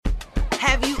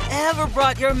Have you ever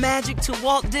brought your magic to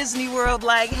Walt Disney World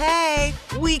like, hey,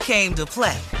 we came to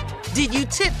play? Did you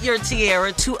tip your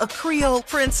tiara to a Creole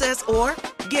princess or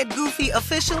get goofy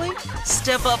officially?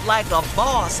 Step up like a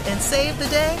boss and save the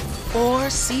day? Or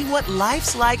see what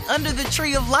life's like under the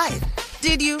tree of life?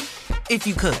 Did you? If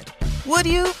you could. Would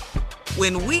you?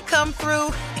 When we come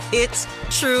through, it's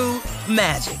true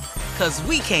magic. 'Cause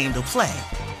we came to play.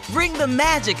 Bring the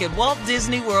magic at Walt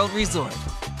Disney World Resort.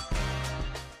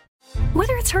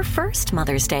 Whether it's her first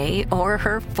Mother's Day or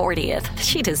her 40th,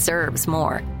 she deserves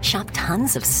more. Shop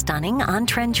tons of stunning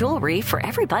on-trend jewelry for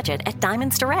every budget at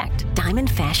Diamonds Direct. Diamond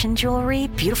fashion jewelry,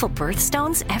 beautiful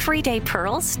birthstones, everyday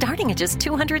pearls starting at just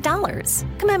 $200.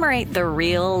 Commemorate the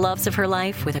real loves of her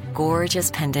life with a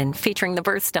gorgeous pendant featuring the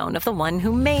birthstone of the one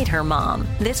who made her mom.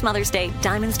 This Mother's Day,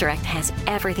 Diamonds Direct has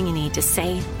everything you need to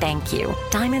say thank you.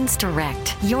 Diamonds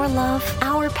Direct. Your love,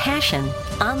 our passion.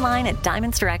 Online at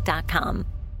diamondsdirect.com.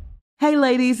 Hey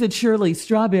ladies, it's Shirley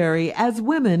Strawberry. As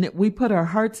women, we put our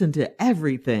hearts into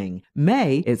everything.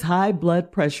 May is High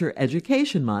Blood Pressure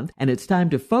Education Month, and it's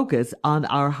time to focus on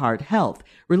our heart health.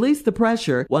 Release the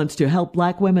Pressure wants to help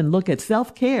Black women look at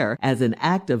self-care as an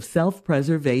act of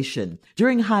self-preservation.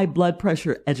 During High Blood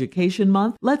Pressure Education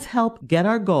Month, let's help get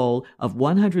our goal of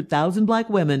 100,000 Black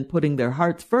women putting their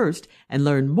hearts first and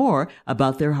learn more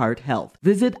about their heart health.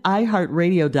 Visit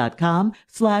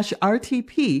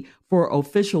iHeartRadio.com/RTP for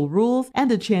official rules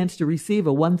and a chance to receive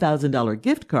a $1,000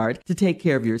 gift card to take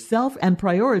care of yourself and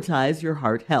prioritize your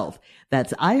heart health.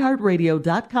 That's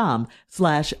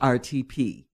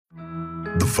iHeartRadio.com/RTP.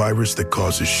 The virus that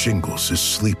causes shingles is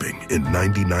sleeping in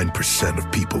 99% of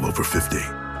people over 50.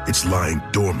 It's lying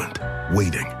dormant,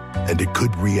 waiting, and it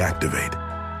could reactivate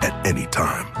at any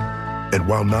time. And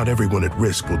while not everyone at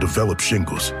risk will develop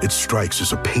shingles, it strikes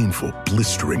as a painful,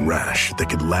 blistering rash that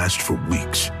can last for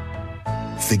weeks.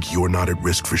 Think you're not at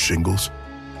risk for shingles?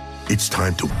 It's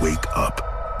time to wake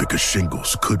up, because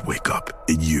shingles could wake up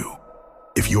in you.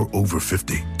 If you're over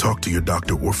 50, talk to your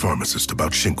doctor or pharmacist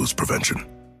about shingles prevention.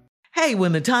 Hey,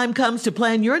 when the time comes to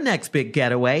plan your next big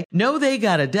getaway, know they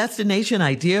got a destination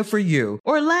idea for you.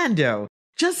 Orlando.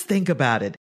 Just think about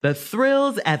it. The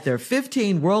thrills at their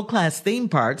 15 world-class theme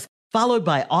parks, followed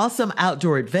by awesome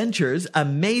outdoor adventures,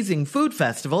 amazing food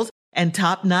festivals, and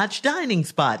top-notch dining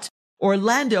spots.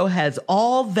 Orlando has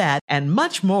all that and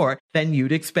much more than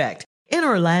you'd expect. In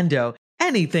Orlando,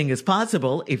 anything is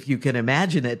possible if you can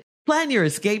imagine it. Plan your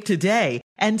escape today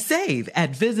and save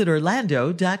at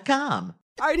visitorlando.com.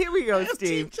 All right, here we go,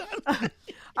 Steve.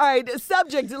 All right,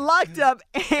 subject, locked up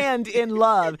and in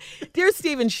love. Dear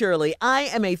Steve and Shirley, I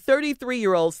am a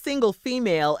 33-year-old single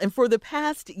female, and for the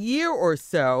past year or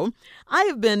so, I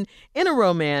have been in a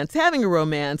romance, having a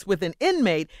romance with an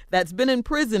inmate that's been in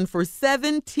prison for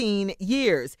 17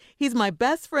 years. He's my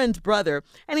best friend's brother,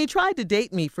 and he tried to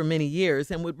date me for many years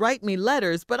and would write me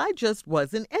letters, but I just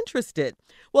wasn't interested.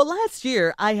 Well, last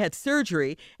year, I had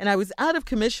surgery, and I was out of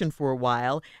commission for a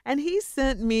while, and he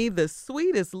sent me the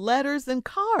sweetest letters and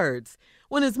cards.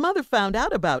 When his mother found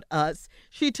out about us,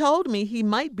 she told me he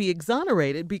might be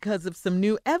exonerated because of some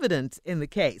new evidence in the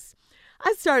case.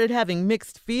 I started having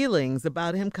mixed feelings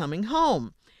about him coming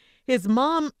home. His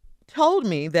mom told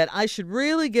me that I should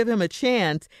really give him a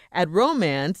chance at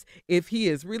romance if he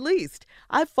is released.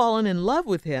 I've fallen in love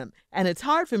with him, and it's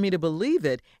hard for me to believe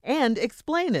it and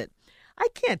explain it. I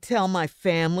can't tell my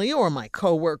family or my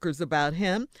coworkers about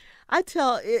him. I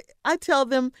tell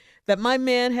them that my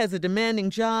man has a demanding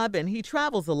job and he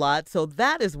travels a lot, so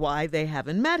that is why they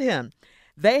haven't met him.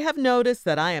 They have noticed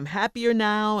that I am happier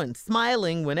now and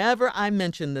smiling whenever I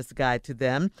mention this guy to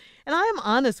them, and I am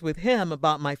honest with him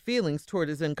about my feelings toward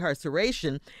his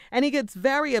incarceration, and he gets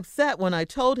very upset when I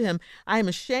told him I am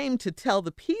ashamed to tell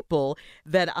the people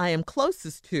that are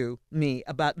closest to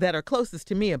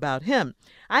me about him.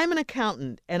 I am an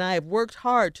accountant, and I have worked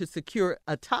hard to secure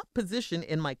a top position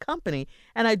in my company,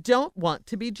 and I don't want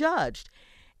to be judged.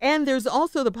 And there's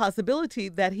also the possibility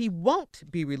that he won't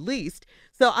be released,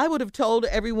 so I would have told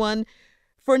everyone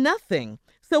for nothing.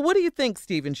 So what do you think,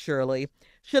 Stephen Shirley?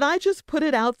 Should I just put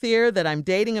it out there that I'm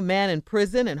dating a man in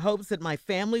prison in hopes that my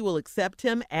family will accept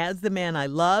him as the man I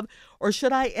love, or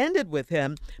should I end it with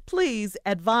him? Please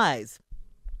advise.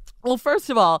 Well, first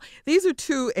of all, these are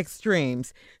two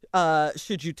extremes.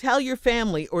 Should you tell your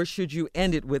family or should you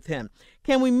end it with him?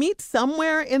 Can we meet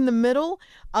somewhere in the middle?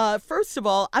 First of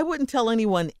all, I wouldn't tell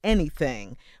anyone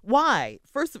anything. Why?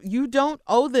 First, you don't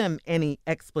owe them any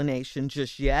explanation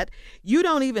just yet. You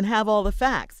don't even have all the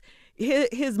facts.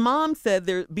 His mom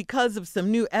said because of some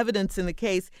new evidence in the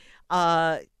case,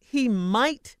 he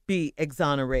might be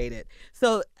exonerated.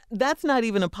 So that's not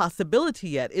even a possibility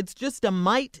yet. It's just a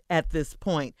might at this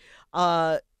point.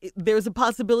 There's a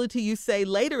possibility, you say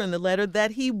later in the letter,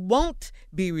 that he won't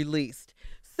be released.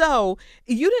 So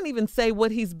you didn't even say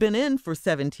what he's been in for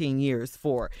 17 years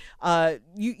for.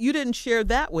 You didn't share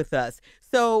that with us.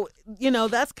 So,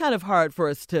 that's kind of hard for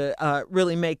us to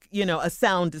really make, a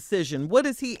sound decision. What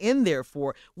is he in there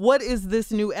for? What is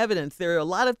this new evidence? There are a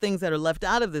lot of things that are left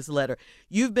out of this letter.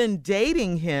 You've been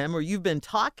dating him, or you've been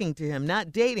talking to him,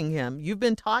 not dating him. You've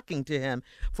been talking to him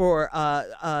for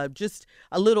just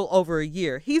a little over a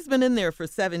year. He's been in there for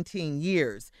 17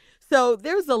 years. So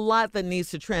there's a lot that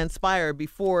needs to transpire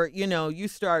before, you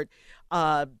start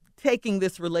taking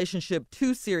this relationship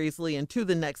too seriously and to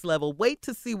the next level. Wait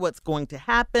to see what's going to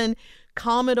happen.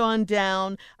 Calm it on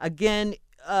down. Again,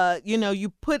 you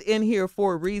put in here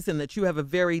for a reason that you have a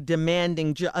very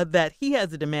demanding job, that he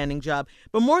has a demanding job.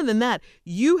 But more than that,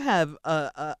 you have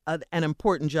an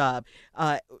important job.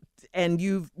 And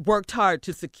you've worked hard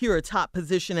to secure a top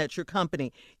position at your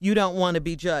company. You don't want to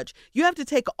be judged. You have to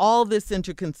take all this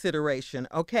into consideration,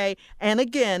 okay? And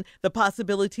again, the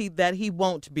possibility that he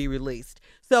won't be released.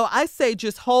 So I say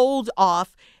just hold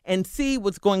off and see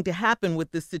what's going to happen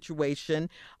with this situation.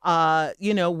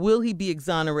 Will he be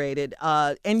exonerated?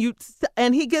 And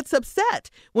he gets upset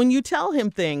when you tell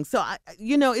him things. So,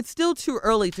 it's still too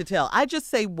early to tell. I just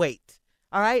say wait,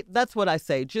 all right? That's what I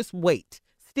say. Just wait.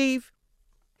 Steve?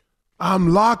 I'm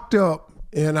locked up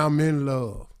and I'm in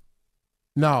love.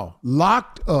 No,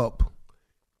 locked up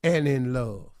and in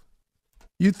love.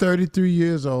 You're 33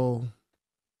 years old.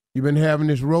 You've been having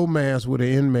this romance with an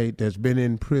inmate that's been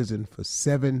in prison for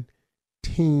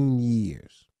 17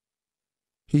 years.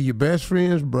 He your best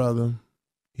friend's brother.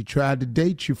 He tried to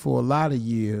date you for a lot of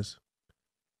years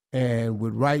and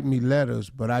would write me letters,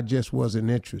 but I just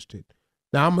wasn't interested.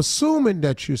 Now, I'm assuming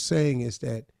that you're saying is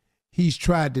that he's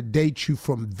tried to date you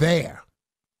from there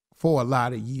for a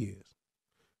lot of years.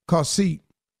 Because, see,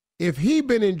 if he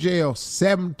been in jail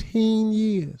 17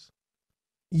 years,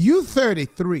 you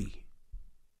 33.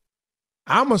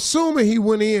 I'm assuming he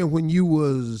went in when you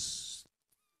was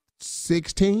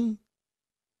 16?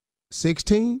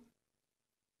 16?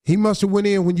 He must have went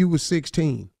in when you was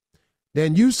 16.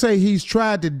 Then you say he's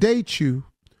tried to date you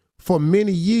for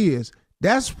many years.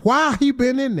 That's why he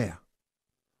been in there.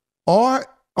 Or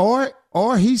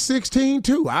he's 16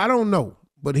 too. I don't know.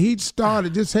 But had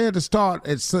to start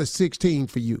at 16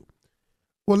 for you.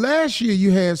 Well, last year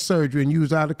you had surgery and you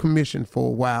was out of commission for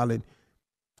a while. And,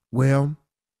 well,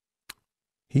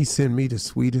 he sent me the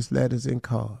sweetest letters and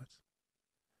cards.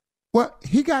 Well,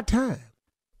 he got time.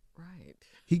 Right.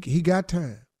 He got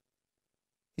time.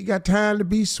 He got time to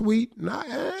be sweet. And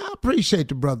I appreciate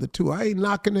the brother too. I ain't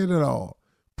knocking it at all.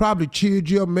 Probably cheered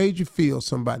you up, made you feel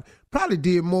somebody. Probably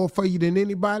did more for you than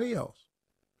anybody else.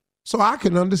 So I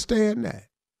can understand that.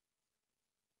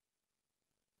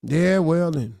 Yeah,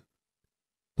 well then.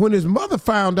 When his mother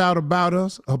found out about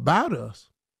us,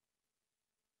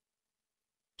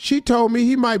 she told me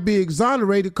he might be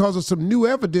exonerated because of some new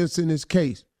evidence in his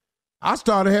case. I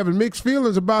started having mixed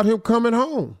feelings about him coming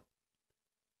home.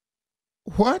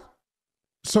 What?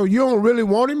 So you don't really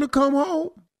want him to come home?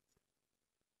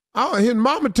 His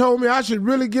mama told me I should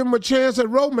really give him a chance at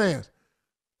romance.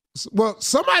 Well,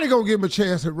 somebody gonna give him a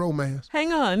chance at romance.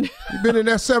 Hang on. You've been in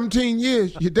there 17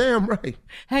 years. You're damn right.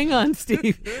 Hang on,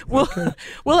 Steve. We'll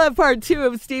have part 2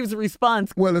 of Steve's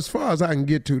response. Well, as far as I can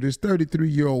get to, this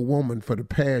 33-year-old woman for the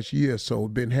past year or so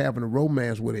been having a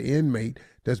romance with an inmate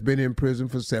that's been in prison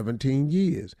for 17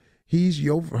 years. He's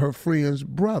her friend's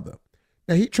brother.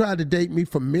 Now, he tried to date me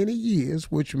for many years,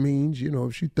 which means,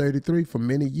 if she's 33, for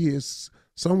many years,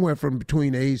 somewhere from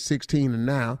between age 16 and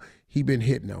now, he been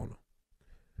hitting on her.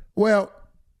 Well,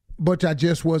 but I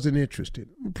just wasn't interested,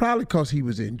 probably because he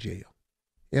was in jail,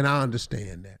 and I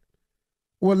understand that.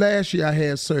 Well, last year I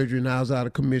had surgery and I was out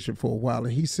of commission for a while,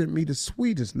 and he sent me the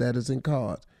sweetest letters and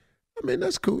cards. I mean,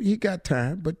 that's cool. He got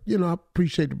time, but, I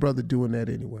appreciate the brother doing that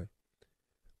anyway.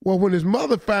 Well, when his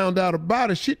mother found out about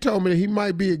it, she told me that he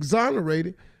might be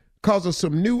exonerated because of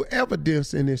some new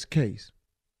evidence in his case.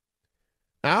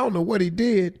 I don't know what he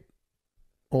did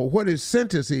or what his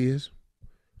sentence is,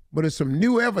 but it's some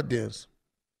new evidence.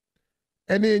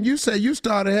 And then you say you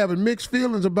started having mixed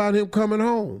feelings about him coming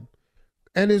home.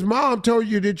 And his mom told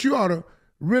you that you ought to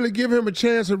really give him a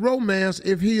chance at romance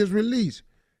if he is released.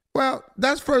 Well,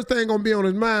 that's first thing going to be on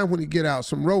his mind when he get out,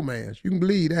 some romance. You can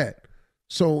believe that.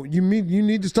 So you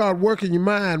need to start working your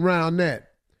mind around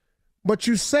that. But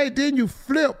you say, then you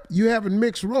flip, you having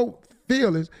mixed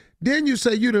feelings. Then you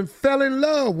say you done fell in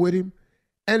love with him,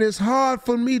 and it's hard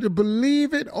for me to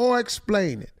believe it or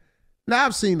explain it. Now,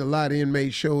 I've seen a lot of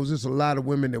inmate shows. There's a lot of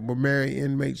women that will marry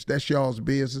inmates. That's y'all's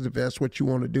business if that's what you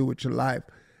want to do with your life.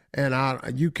 And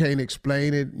you can't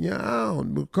explain it. Yeah, I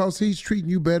don't, because he's treating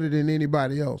you better than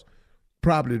anybody else.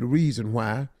 Probably the reason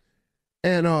why.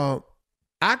 And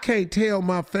I can't tell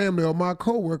my family or my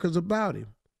coworkers about him.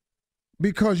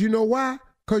 Because you know why?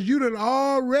 Because you done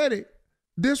already,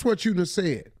 this what you done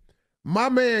said. My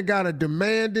man got a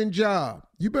demanding job.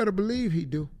 You better believe he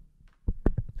do.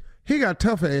 He got a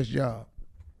tough-ass job.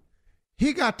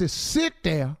 He got to sit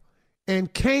there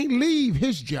and can't leave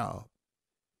his job.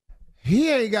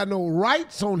 He ain't got no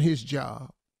rights on his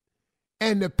job.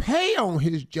 And the pay on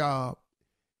his job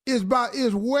is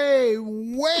way,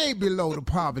 way below the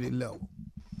poverty level.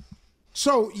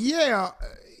 So, yeah,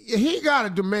 he got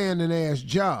a demanding-ass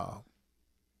job.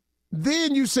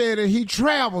 Then you said that he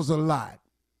travels a lot.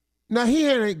 Now, he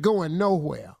ain't going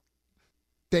nowhere.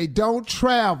 They don't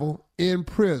travel in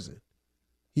prison.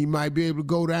 He might be able to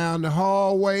go down the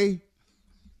hallway.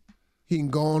 He can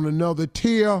go on another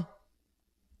tier.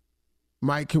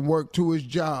 Mike can work to his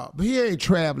job. But he ain't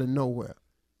traveling nowhere.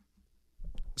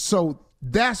 So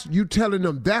that's, you telling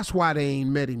them that's why they ain't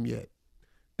met him yet.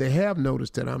 They have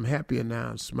noticed that I'm happier now.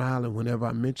 I'm smiling whenever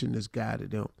I mention this guy to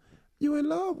them. You in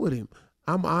love with him.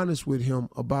 I'm honest with him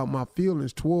about my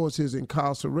feelings towards his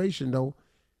incarceration, though.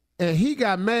 And he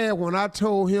got mad when I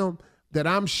told him that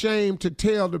I'm ashamed to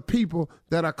tell the people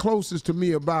that are closest to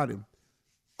me about him.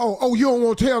 Oh, you don't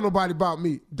want to tell nobody about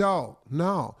me. Dog,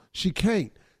 no, she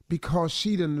can't because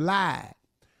she done lied.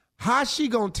 How she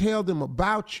gonna tell them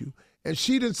about you? And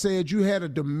she done said you had a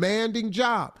demanding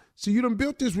job. So you done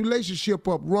built this relationship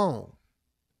up wrong.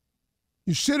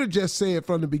 You should have just said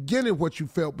from the beginning what you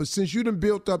felt, but since you done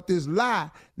built up this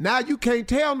lie, now you can't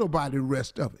tell nobody the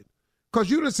rest of it. Because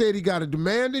you done said he got a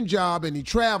demanding job and he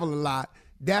traveled a lot.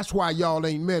 That's why y'all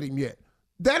ain't met him yet.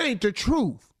 That ain't the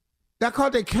truth. That's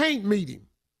because they can't meet him.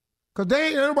 Because they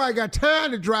ain't nobody got time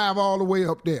to drive all the way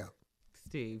up there.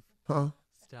 Steve. Huh?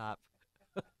 Stop.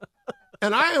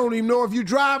 And I don't even know if you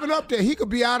driving up there. He could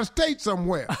be out of state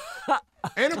somewhere.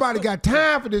 Ain't nobody got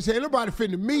time for this. Ain't nobody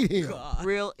finna meet him.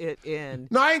 Reel it in.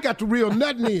 No, I ain't got to reel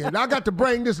nothing in. I got to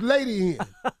bring this lady in.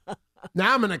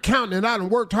 Now, I'm an accountant, and I done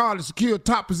worked hard to secure a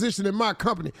top position in my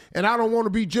company, and I don't want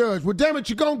to be judged. Well, damn it,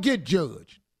 you're going to get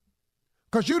judged.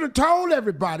 Because you done told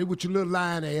everybody with your little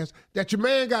lying ass that your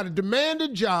man got a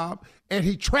demanding job, and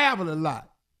he traveled a lot.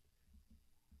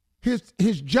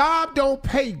 His job don't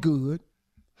pay good.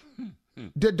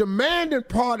 The demanding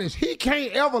part is he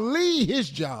can't ever leave his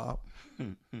job.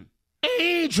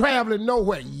 He ain't traveling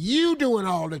nowhere. You doing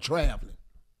all the traveling.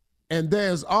 And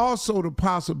there's also the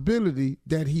possibility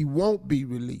that he won't be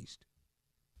released.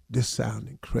 This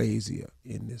sounding crazier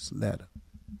in this letter.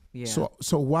 Yeah.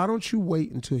 So why don't you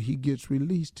wait until he gets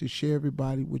released to share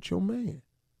everybody with your man?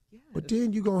 Yes. But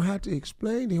then you're going to have to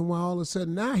explain to him why all of a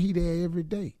sudden now he there every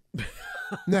day.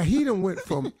 Now he done went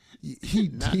from, he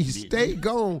stayed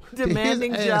gone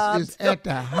demanding to his jobs. ass is at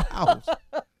the house.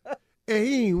 And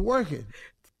he ain't working.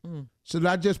 Should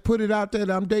I just put it out there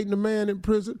that I'm dating a man in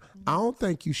prison? I don't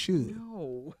think you should.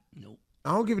 No.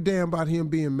 I don't give a damn about him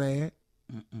being mad.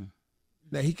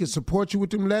 Now, he can support you with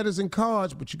them letters and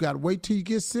cards, but you got to wait till you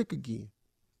get sick again.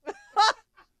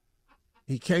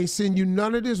 He can't send you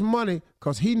none of this money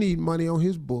because he need money on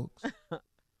his books.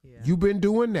 Yeah. You've been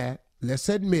doing that. Let's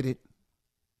admit it.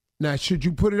 Now, should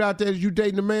you put it out there as you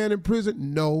dating a man in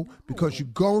prison? No, because you're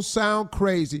going to sound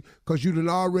crazy because you done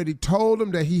already told him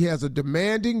that he has a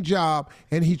demanding job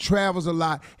and he travels a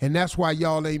lot, and that's why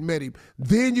y'all ain't met him.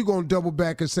 Then you're going to double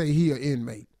back and say he an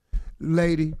inmate.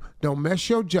 Lady, don't mess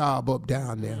your job up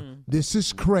down there. This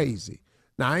is crazy.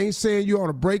 Now, I ain't saying you ought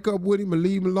to break up with him and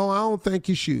leave him alone. I don't think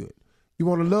you should. You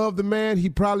want to love the man?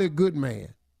 He probably a good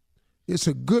man. It's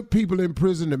a good people in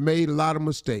prison that made a lot of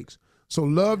mistakes. So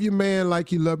love your man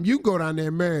like you love him. You can go down there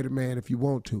and marry the man if you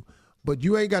want to, but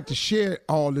you ain't got to share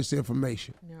all this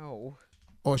information. No.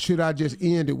 Or should I just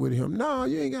end it with him? No,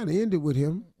 you ain't got to end it with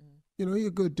him. You know, he a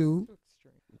good dude.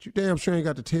 But you damn sure ain't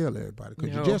got to tell everybody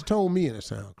because you just told me and it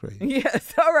sounds crazy.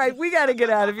 Yes. All right. We got to get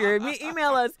out of here.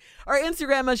 Email us or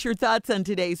Instagram us your thoughts on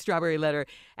today's Strawberry Letter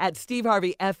at Steve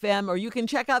Harvey FM, or you can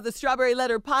check out the Strawberry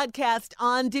Letter podcast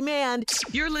on demand.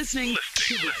 You're listening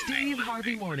to the Steve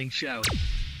Harvey Morning Show.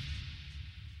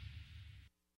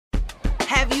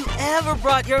 Have you ever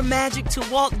brought your magic to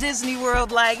Walt Disney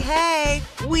World like, hey,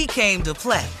 we came to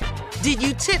play? Did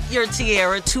you tip your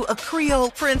tiara to a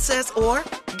Creole princess or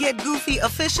get goofy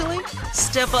officially?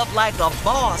 Step up like a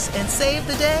boss and save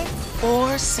the day?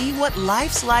 Or see what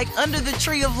life's like under the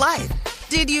tree of life?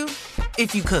 Did you?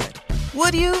 If you could.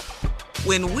 Would you?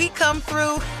 When we come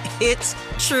through, it's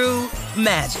true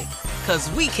magic. 'Cause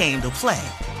we came to play.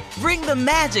 Bring the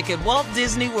magic at Walt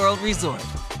Disney World Resort.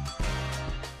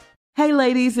 Hey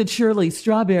ladies, it's Shirley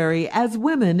Strawberry. As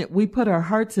women, we put our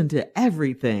hearts into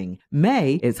everything.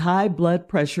 May is High Blood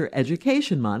Pressure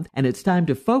Education Month, and it's time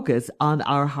to focus on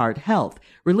our heart health.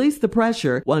 Release the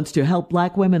Pressure wants to help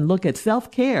Black women look at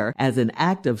self-care as an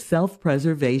act of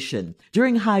self-preservation.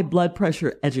 During High Blood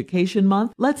Pressure Education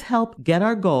Month, let's help get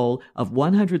our goal of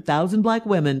 100,000 Black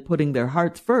women putting their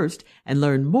hearts first and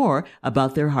learn more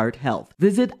about their heart health.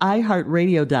 Visit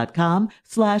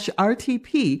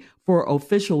iHeartRadio.com/RTP for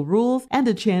official rules and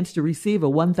a chance to receive a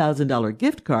 $1,000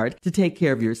 gift card to take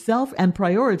care of yourself and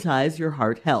prioritize your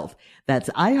heart health.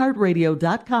 That's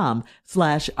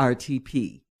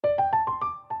iHeartRadio.com/RTP.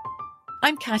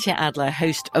 I'm Katya Adler,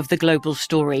 host of The Global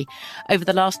Story. Over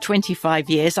the last 25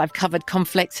 years, I've covered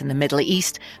conflicts in the Middle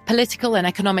East, political and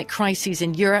economic crises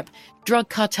in Europe, drug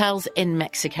cartels in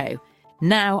Mexico.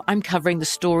 Now I'm covering the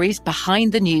stories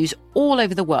behind the news all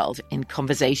over the world in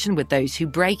conversation with those who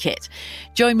break it.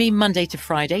 Join me Monday to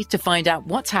Friday to find out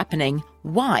what's happening,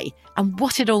 why, and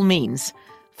what it all means.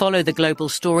 Follow The Global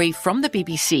Story from the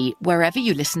BBC wherever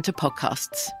you listen to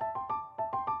podcasts.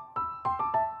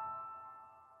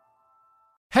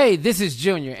 Hey, this is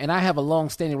Junior, and I have a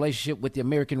long-standing relationship with the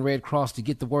American Red Cross to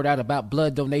get the word out about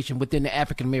blood donation within the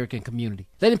African-American community,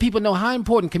 letting people know how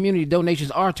important community donations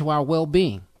are to our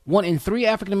well-being. 1 in 3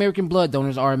 African-American blood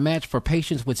donors are a match for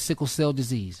patients with sickle cell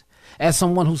disease. As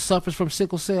someone who suffers from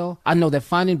sickle cell, I know that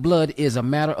finding blood is a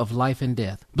matter of life and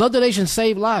death. Blood donations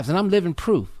save lives, and I'm living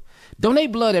proof.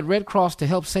 Donate blood at Red Cross to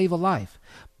help save a life.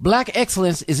 Black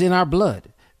excellence is in our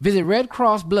blood. Visit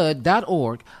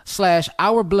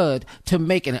redcrossblood.org/ourblood to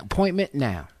make an appointment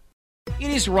now. It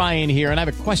is Ryan here, and I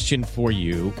have a question for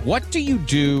you. What do you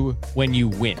do when you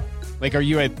win? Like, are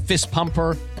you a fist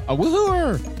pumper, a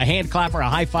woohooer, a hand clapper, a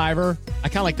high fiver? I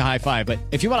kind of like the high five, but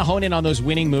if you want to hone in on those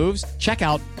winning moves, check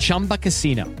out Chumba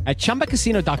Casino. At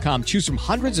ChumbaCasino.com, choose from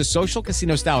hundreds of social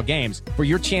casino-style games for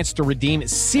your chance to redeem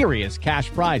serious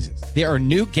cash prizes. There are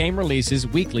new game releases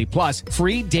weekly, plus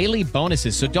free daily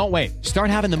bonuses, so don't wait. Start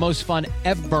having the most fun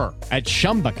ever at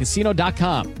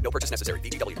ChumbaCasino.com. No purchase necessary.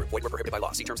 VGW. Void where prohibited by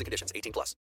law. See terms and conditions. 18+.